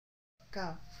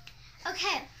Go.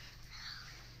 Okay.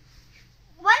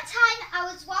 One time I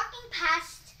was walking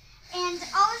past and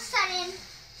all of a sudden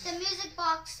the music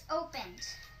box opened.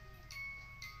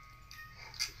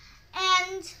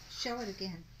 And... Show it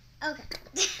again. Okay.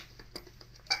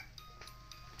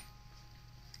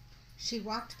 She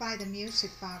walked by the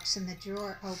music box and the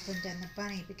drawer opened and the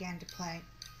bunny began to play.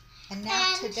 And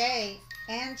now today,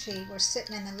 Angie was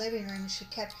sitting in the living room and she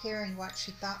kept hearing what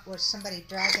she thought was somebody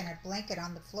dragging a blanket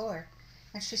on the floor.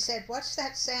 And she said, "What's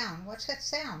that sound? What's that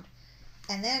sound?"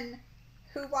 And then,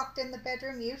 who walked in the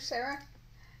bedroom? You, Sarah?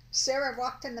 Sarah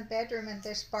walked in the bedroom and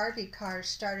this Barbie car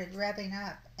started revving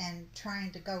up and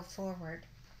trying to go forward.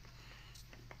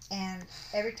 And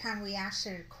every time we asked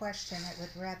it a question, it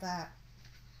would rev up.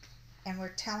 And we're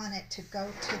telling it to go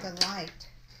to the light.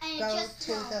 Go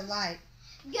to the light.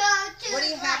 Go to the light. What do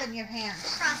you have in your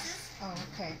hands? Crosses. Oh,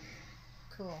 okay.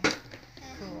 Cool.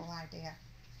 Cool idea.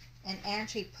 And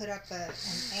Angie put up an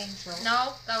angel.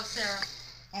 No, go Sarah.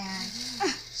 And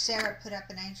Sarah put up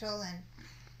an angel, and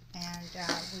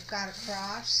we've got a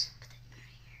cross,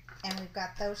 and we've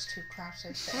got those two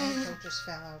crosses. The angel just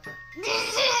fell over.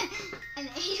 An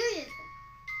alien.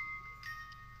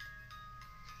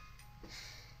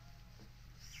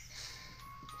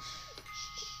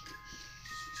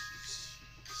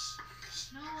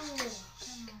 No.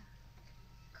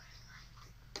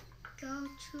 Go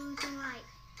to the light.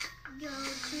 Go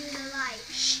to the light.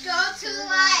 Go to the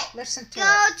light. Listen to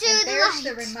Go it. to And the there's light.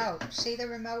 the remote. See the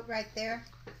remote right there?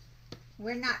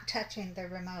 We're not touching the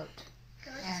remote.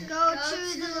 Go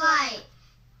to the light.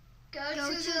 Go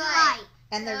to the light.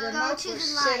 And the remote was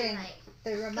sitting.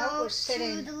 The remote was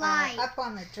sitting up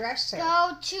on the dresser.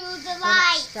 Go to the when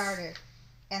light. it started,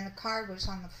 and the car was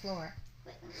on the floor.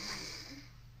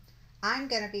 I'm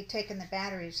going to be taking the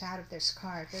batteries out of this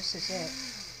car. This is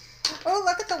it. Oh,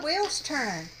 look at the wheels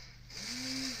turn.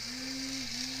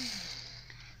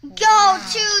 Go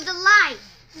to the light.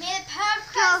 May the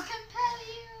power compel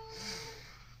you.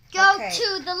 Go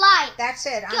to the light. That's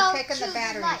it. I'm Go taking to the the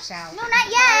batteries light. out. No, not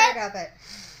I'm yet. tired of it.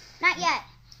 Not yet.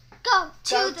 Go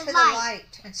to the light.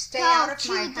 light and stay Go out of to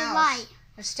my the house. light.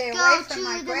 And stay Go away from to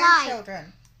my the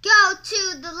grandchildren. Go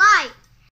to the light.